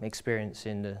from experience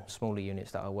in the smaller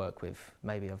units that I work with.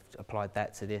 Maybe I've applied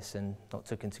that to this and not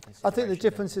took into consideration. I think the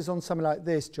difference is on something like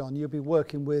this, John, you'll be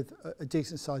working with a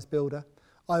decent sized builder.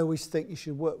 I always think you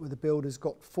should work with a builder who's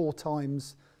got 4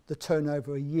 times the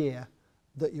turnover a year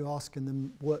that you're asking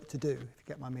them work to do, if you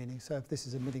get my meaning. So if this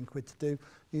is £1 million to do,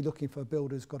 you're looking for a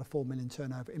builder who's got a 4 million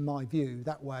turnover, in my view.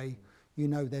 That way, you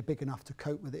know they're big enough to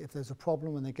cope with it. If there's a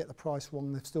problem and they get the price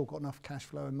wrong, they've still got enough cash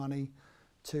flow and money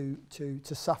to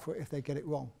suffer it if they get it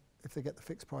wrong, if they get the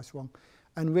fixed price wrong.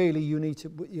 And really you need to,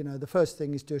 you know, the first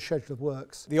thing is do a schedule of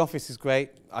works. The office is great,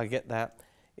 I get that.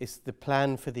 It's the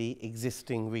plan for the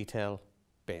existing retail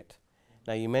bit.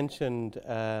 Now you mentioned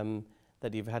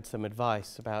that you've had some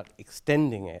advice about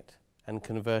extending it and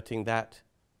converting that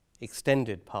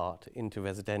extended part into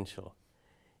residential.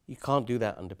 You can't do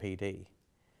that under PD.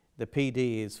 The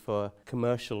PD is for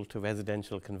commercial to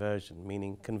residential conversion,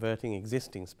 meaning converting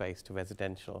existing space to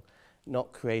residential,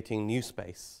 not creating new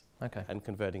space and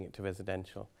converting it to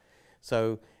residential.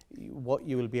 So what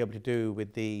you will be able to do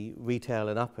with the retail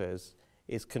and uppers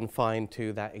is confined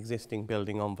to that existing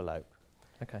building envelope.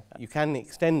 Okay. You can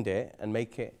extend it and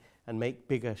make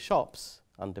bigger shops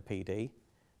under PD,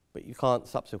 but you can't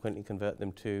subsequently convert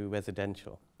them to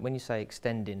residential. When you say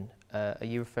extending, are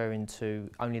you referring to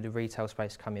only the retail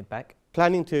space coming back?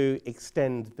 Planning to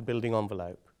extend the building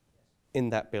envelope in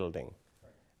that building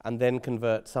and then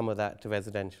convert some of that to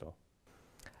residential.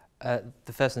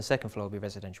 The first and second floor will be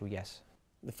residential, yes.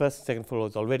 The first and second floor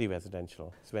is already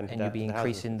residential. It's rented And you'll out be to the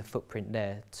increasing houses. the footprint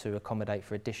there to accommodate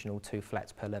for additional 2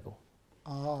 flats per level.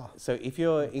 So if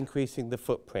you're increasing the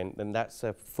footprint, then that's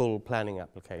a full planning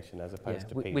application as opposed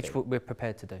to PD. Which we're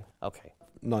prepared to do. Okay.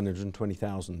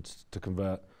 920,000 to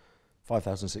convert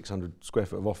 5,600 square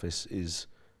foot of office is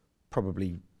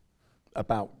probably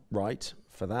about right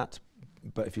for that.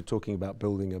 But if you're talking about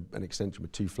building an extension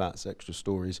with 2 flats, extra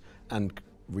stories, and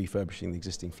refurbishing the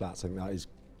existing flats, I think that is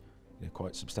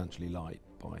quite substantially light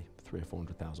by £300,000 or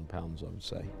 £400,000, I would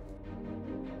say.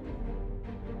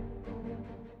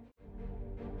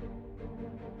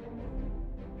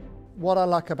 What I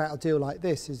like about a deal like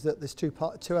this is that there's two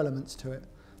elements to it.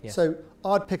 Yes. So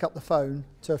I'd pick up the phone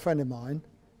to a friend of mine,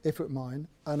 if it were mine,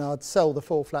 and I'd sell the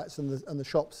 4 flats and the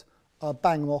shops. I'd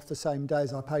bang them off the same day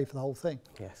as I pay for the whole thing.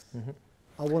 Yes.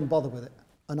 I wouldn't bother with it,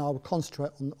 and I would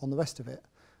concentrate on the rest of it.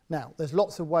 Now, there's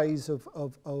lots of ways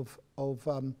of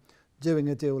doing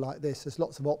a deal like this. There's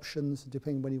lots of options,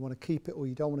 depending on when you want to keep it or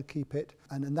you don't want to keep it,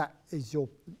 and that is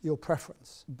your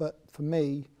preference. But for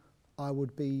me, I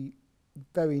would be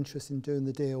very interested in doing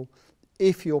the deal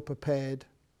if you're prepared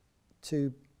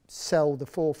to sell the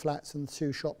 4 flats and the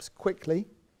 2 shops quickly,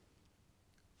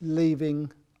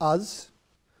 leaving us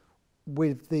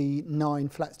with the 9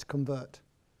 flats to convert.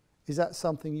 Is that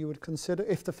something you would consider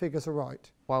if the figures are right?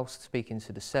 Whilst speaking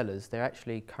to the sellers, they're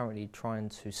actually currently trying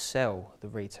to sell the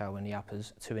retail and the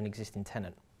uppers to an existing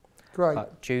tenant. Great.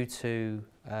 But due to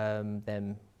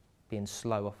them being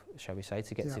slow, shall we say,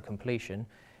 to get to completion,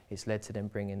 it's led to them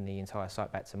bringing the entire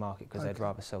site back to market because they'd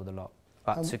rather sell the lot.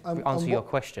 But to answer your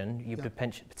question, you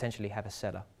potentially have a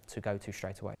seller to go to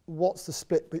straight away. What's the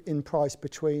split in price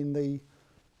between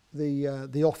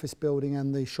the office building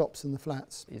and the shops and the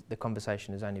flats? The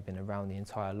conversation has only been around the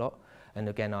entire lot, and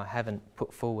again, I haven't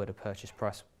put forward a purchase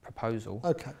price proposal.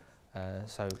 Okay.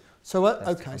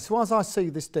 So as I see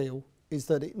this deal, is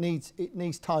that it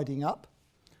needs tidying up.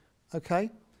 Okay.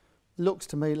 Looks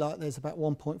to me like there's about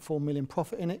 1.4 million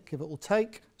profit in it, give it or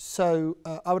take. So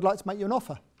I would like to make you an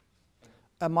offer.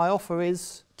 And my offer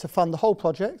is to fund the whole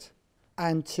project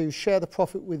and to share the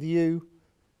profit with you,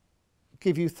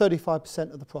 give you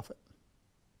 35% of the profit.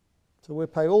 So we'll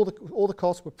pay all the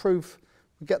costs,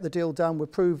 we get the deal done, we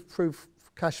prove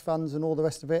cash funds and all the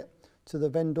rest of it to the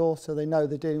vendor so they know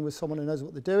they're dealing with someone who knows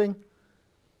what they're doing.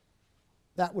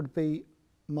 That would be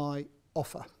my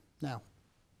offer. Now,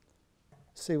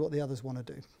 see what the others want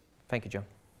to do. Thank you, John.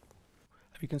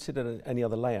 Have you considered any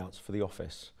other layouts for the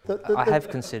office? I have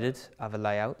considered other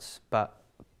layouts, but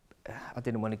I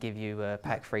didn't want to give you a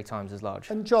pack 3 times as large.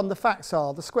 And John, the facts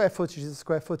are the square footage is the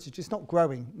square footage. It's not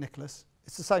growing, Nicholas.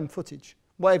 It's the same footage.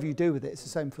 Whatever you do with it, it's the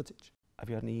same footage. Have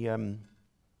you had any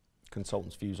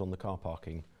consultants' views on the car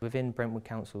parking? Within Brentwood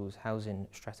Council's housing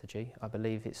strategy, I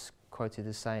believe it's quoted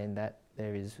as saying that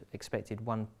there is expected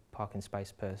 1 parking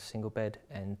space per single bed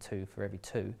and 2 for every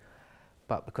 2.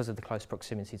 But because of the close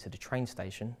proximity to the train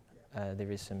station,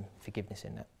 there is some forgiveness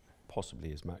in that.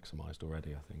 Possibly is maximised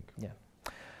already, I think. Yeah.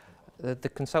 The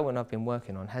consultant I've been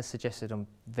working on has suggested on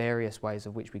various ways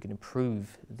of which we can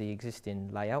improve the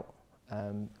existing layout.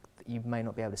 You may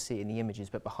not be able to see it in the images,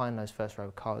 but behind those first row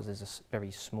of cars there's a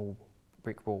very small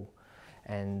brick wall,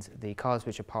 and the cars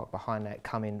which are parked behind that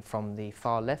come in from the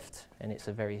far left, and it's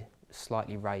a very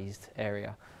slightly raised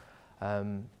area.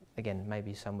 Again,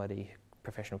 maybe somebody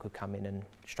professional could come in and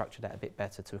structure that a bit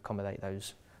better to accommodate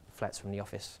those flats from the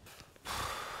office.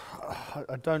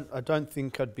 I don't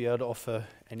think I'd be able to offer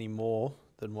any more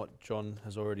than what John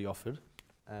has already offered,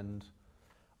 and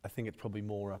I think it's probably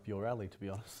more up your alley, to be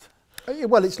honest.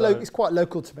 Well, it's quite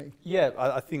local to me. Yeah,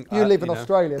 I think you live in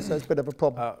Australia, so it's a bit of a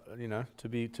problem. You know, to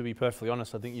be perfectly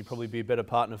honest, I think you'd probably be a better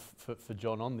partner for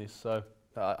John on this. So,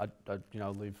 I'll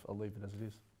leave it as it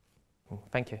is.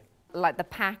 Thank you. Like the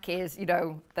pack is, you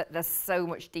know, that there's so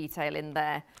much detail in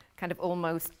there, kind of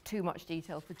almost too much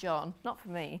detail for John, not for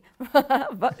me,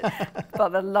 but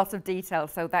a lot of detail.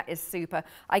 So that is super.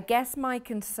 I guess my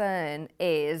concern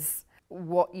is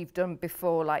what you've done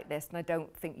before like this, and I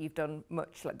don't think you've done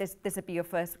much like this. This would be your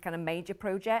first kind of major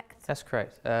project? That's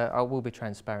correct. I will be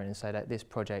transparent and say that this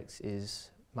project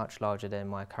is much larger than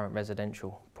my current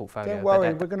residential portfolio. Don't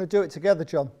worry, we're going to do it together,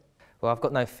 John. Well, I've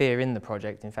got no fear in the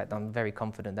project. In fact, I'm very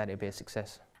confident that it'll be a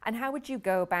success. And how would you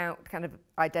go about kind of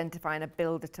identifying a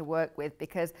builder to work with?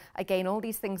 Because again, all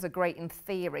these things are great in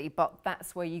theory, but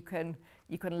that's where you can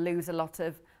lose a lot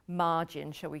of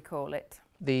margin, shall we call it?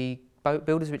 The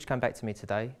builders which come back to me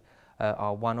today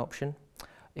are one option.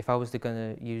 If I was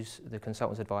going to use the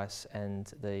consultant's advice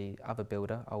and the other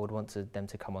builder, I would want them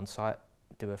to come on site,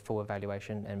 do a full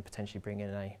evaluation and potentially bring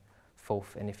in a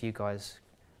 4th. And if you guys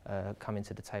come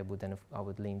into the table, then I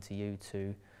would lean to you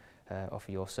to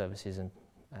offer your services and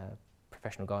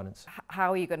professional guidance.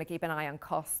 How are you going to keep an eye on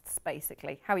costs,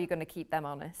 basically? How are you going to keep them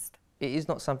honest? It is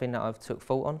not something that I've took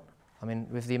fault on. I mean,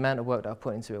 with the amount of work that I've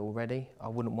put into it already, I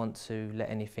wouldn't want to let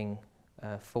anything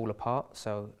fall apart.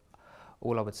 So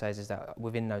all I would say is that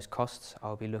within those costs,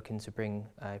 I'll be looking to bring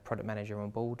a product manager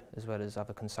on board, as well as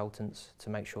other consultants,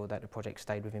 to make sure that the project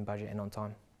stayed within budget and on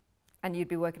time. And you'd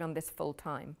be working on this full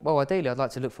time? Well, ideally, I'd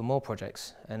like to look for more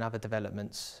projects and other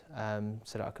developments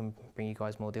so that I can bring you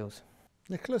guys more deals.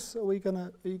 Nicholas, are you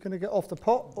gonna get off the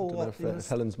pot, or I don't know if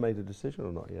Helen's made a decision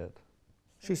or not yet.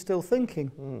 She's still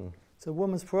thinking. It's a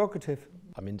woman's prerogative.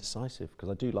 I'm indecisive because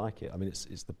I do like it. I mean,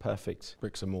 it's the perfect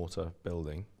bricks and mortar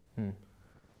building.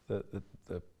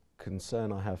 The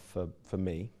concern I have for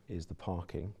me is the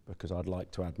parking, because I'd like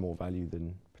to add more value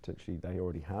than potentially they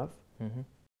already have.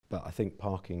 But I think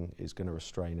parking is going to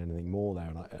restrain anything more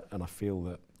there, and I feel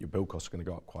that your build costs are going to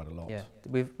go up quite a lot. Yeah,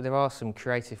 there are some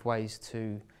creative ways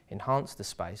to enhance the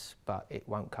space, but it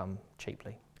won't come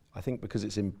cheaply. I think because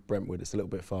it's in Brentwood, it's a little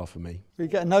bit far for me. You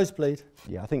get a nosebleed.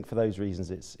 Yeah, I think for those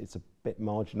reasons, it's a bit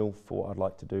marginal for what I'd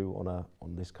like to do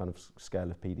on this kind of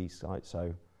scale of PD site.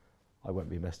 So I won't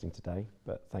be investing today,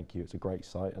 but thank you. It's a great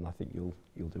site, and I think you'll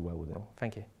do well with it. Well,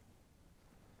 thank you.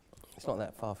 It's not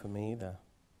that far from me either.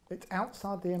 It's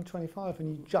outside the M25,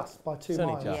 and you just by 2 It's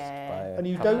only miles. just Yeah. And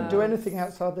you don't do anything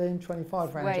outside the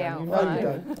M25, Way Ranjan. out, You know right.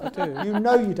 you don't. I do. You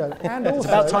know you don't. And also, It's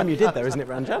about time you did, though, isn't it,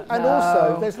 Ranjan? and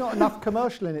also, there's not enough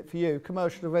commercial in it for you.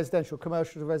 Commercial to residential,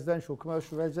 commercial to residential,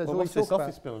 commercial to residential. Well, What what's do you this talk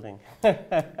office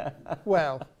about? building?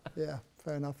 Well, yeah,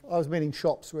 fair enough. I was meaning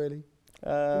shops, really.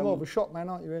 You're more of a shop man,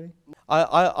 aren't you, really?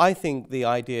 I think the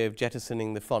idea of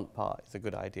jettisoning the front part is a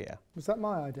good idea. Was that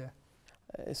my idea?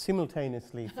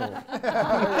 Simultaneously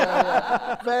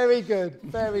thought. Very good,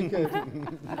 very good.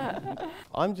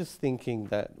 I'm just thinking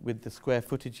that with the square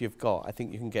footage you've got, I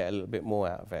think you can get a little bit more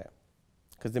out of it.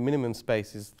 Because the minimum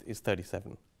space is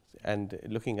 37. And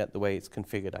looking at the way it's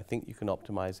configured, I think you can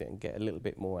optimise it and get a little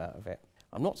bit more out of it.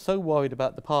 I'm not so worried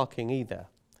about the parking either.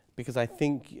 because I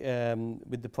think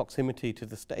with the proximity to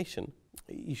the station,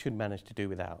 you should manage to do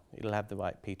without. It'll have the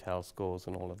right PTAL scores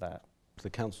and all of that. It's the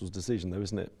council's decision, though,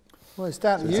 isn't it? Well, it's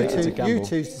down to you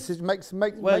two's decision.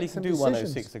 Make Well, you some can do decisions.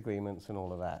 106 agreements and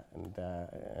all of that,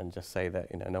 and just say that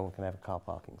no one can have a car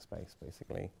parking space,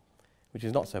 basically, which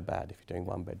is not so bad if you're doing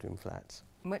one-bedroom flats.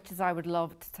 Much as I would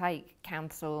love to take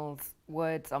council's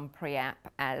words on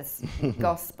pre-app as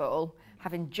gospel,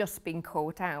 having just been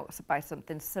caught out by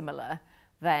something similar,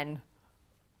 then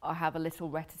I have a little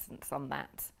reticence on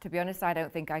that. To be honest, I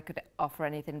don't think I could offer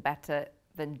anything better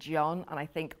than John, and I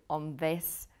think on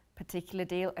this particular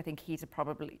deal, I think he's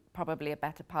probably a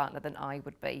better partner than I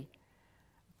would be.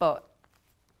 But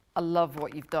I love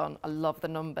what you've done. I love the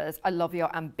numbers. I love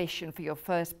your ambition for your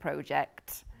first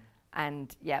project.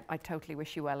 And yeah, I totally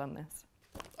wish you well on this.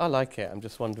 I like it. I'm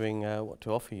just wondering what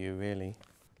to offer you, really.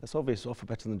 That's obvious. Offer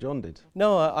better than John did.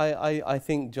 No, I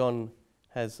think John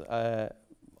has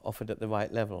offered at the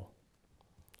right level.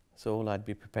 So all I'd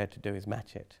be prepared to do is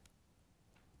match it.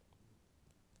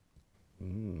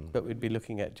 But we'd be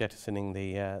looking at jettisoning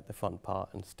the front part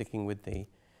and sticking with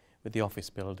the office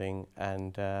building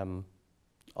and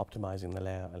optimising the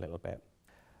layout a little bit.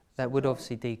 That would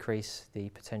obviously decrease the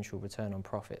potential return on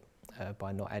profit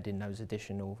by not adding those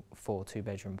additional 4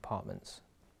 two-bedroom apartments.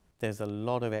 There's a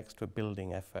lot of extra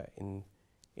building effort in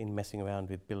messing around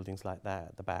with buildings like that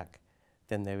at the back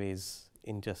than there is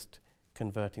in just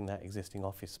converting that existing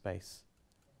office space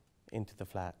into the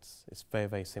flats. It's very,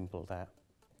 very simple, that.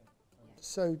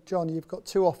 So, John, you've got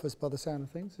 2 offers by the sound of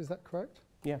things, is that correct?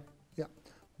 Yeah. Yeah.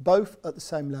 Both at the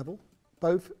same level,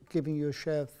 both giving you a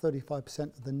share of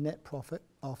 35% of the net profit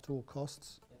after all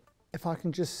costs. If I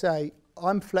can just say,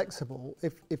 I'm flexible.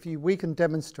 If we can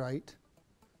demonstrate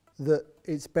that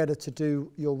it's better to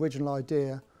do your original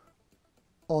idea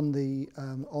on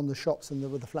the shops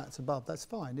and with the flats above, that's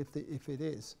fine if it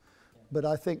is. Yeah. But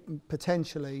I think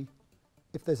potentially,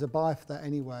 if there's a buyer for that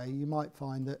anyway, you might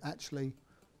find that actually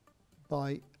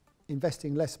by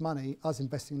investing less money,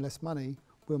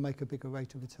 we'll make a bigger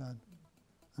rate of return.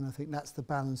 And I think that's the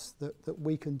balance that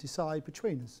we can decide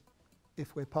between us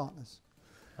if we're partners.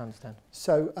 I understand.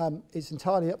 So it's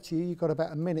entirely up to you. You've got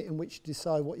about a minute in which to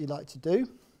decide what you'd like to do.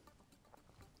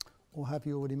 Or have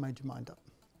you already made your mind up?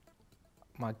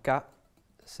 My gut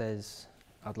says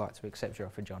I'd like to accept your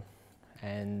offer, John.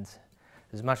 And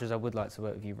as much as I would like to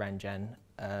work with you, Ranjan,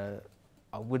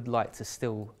 I would like to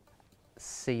still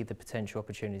see the potential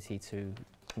opportunity to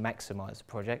maximise the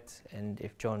project. And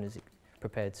if John is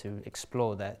prepared to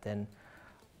explore that, then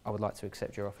I would like to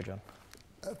accept your offer, John.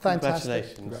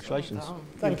 Fantastic. Congratulations.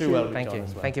 Thank you. Well, Thank John, you.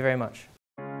 as well. Thank you very much.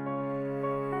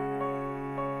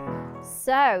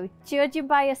 So, judging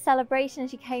by your celebration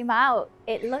as you came out,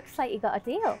 it looks like you got a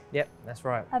deal. Yep, that's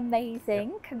right.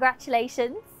 Amazing. Yep.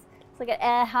 Congratulations. It's like an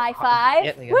air high five.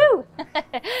 Yep, woo!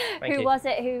 Thank who you. was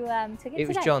it who took it It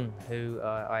was today? John who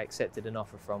I accepted an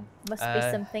offer from. Must be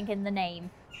something in the name.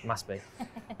 Must be.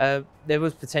 There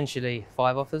was potentially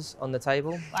 5 offers on the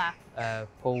table. Wow.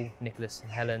 Paul, Nicholas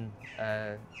and Helen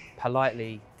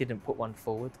politely didn't put one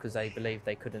forward because they believed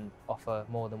they couldn't offer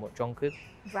more than what John could.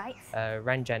 Right.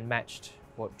 Ranjan matched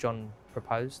what John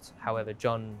proposed. However,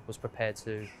 John was prepared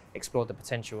to explore the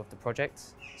potential of the project,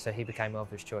 so he became our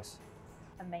obvious choice.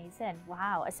 Amazing.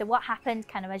 Wow. So what happened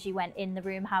kind of as you went in the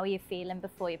room? How were you feeling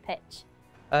before your pitch?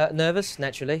 Nervous,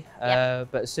 naturally, Yep.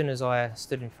 but as soon as I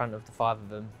stood in front of the 5 of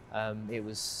them, it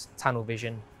was tunnel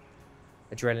vision,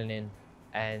 adrenaline,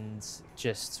 and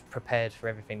just prepared for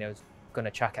everything they was going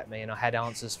to chuck at me, and I had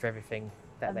answers for everything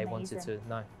that they wanted to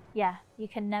know. Yeah, you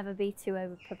can never be too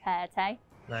over-prepared, eh?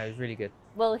 No, it was really good.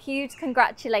 Well, huge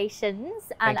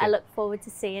congratulations, and Thank you. I look forward to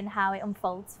seeing how it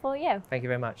unfolds for you. Thank you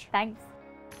very much. Thanks.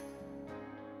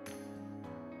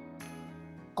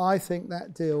 I think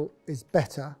that deal is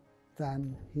better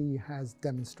than he has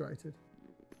demonstrated.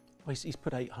 Well, he's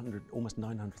put 800, almost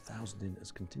 900,000 in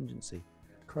as contingency.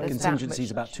 Crazy. Contingency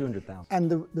is about 200,000.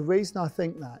 And the reason I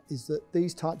think that is that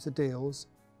these types of deals,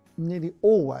 nearly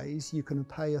always you can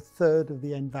pay 1/3 of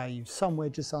the end value, somewhere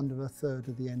just under 1/3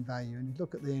 of the end value. And you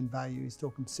look at the end value, he's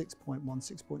talking 6.1,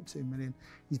 6.2 million.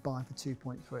 He's buying for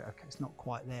 2.3. Okay, it's not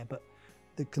quite there, but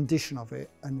the condition of it,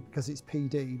 and because it's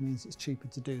PD, means it's cheaper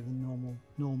to do than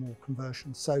normal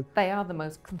conversion. So They are the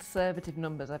most conservative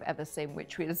numbers I've ever seen,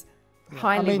 which was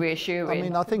highly reassuring. I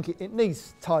mean, I think it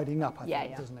needs tidying up, I Yeah,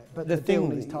 think, yeah. doesn't it? But The the deal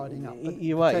thing, needs tidying up. But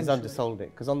you're right, he's potentially- undersold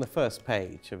it, because on the first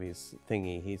page of his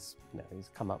thingy, he's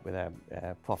come up with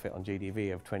a profit on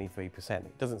GDV of 23%.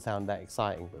 It doesn't sound that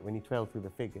exciting, but when you trail through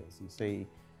the figures, you see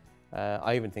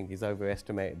I even think he's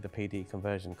overestimated the PD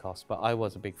conversion cost, but I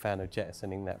was a big fan of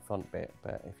jettisoning that front bit.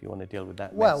 But if you want to deal with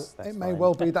that mess, that's it may fine.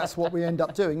 well be that's what we end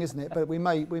up doing, isn't it? But we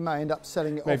may end up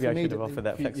selling it Maybe off I should immediately. have offered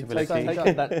that You flexibility.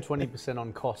 take that 20%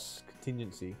 on costs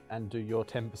contingency and do your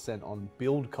 10% on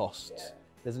build costs.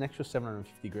 There's an extra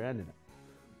 750 grand in it.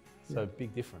 So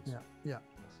big difference. Yeah.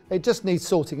 It just needs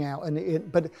sorting out,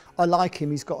 but I like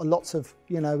him. He's got lots of,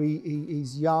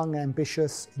 he's young,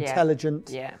 ambitious, intelligent.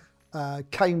 Yeah.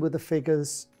 Came with the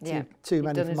figures. Too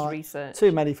many for my research.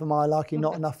 Too many for my liking.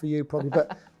 Not enough for you probably.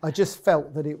 But I just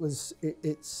felt that it's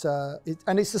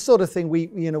the sort of thing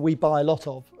we buy a lot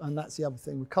of, and that's the other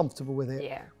thing. We're comfortable with it.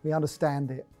 Yeah. We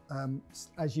understand it,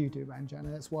 as you do, Ranjan,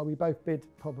 and that's why we both bid,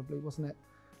 probably, wasn't it?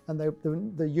 And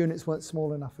the units weren't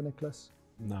small enough for Nicholas.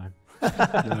 No,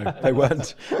 no, they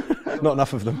weren't. Not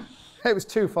enough of them. It was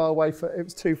too far away. It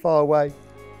was too far away.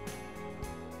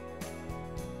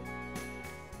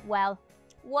 Well,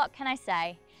 what can I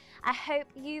say? I hope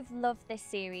you've loved this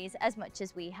series as much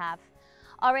as we have.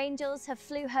 Our angels have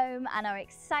flew home and are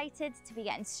excited to be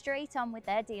getting straight on with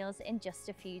their deals in just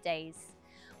a few days.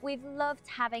 We've loved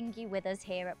having you with us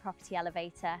here at Property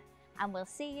Elevator, and we'll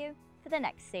see you for the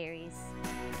next series.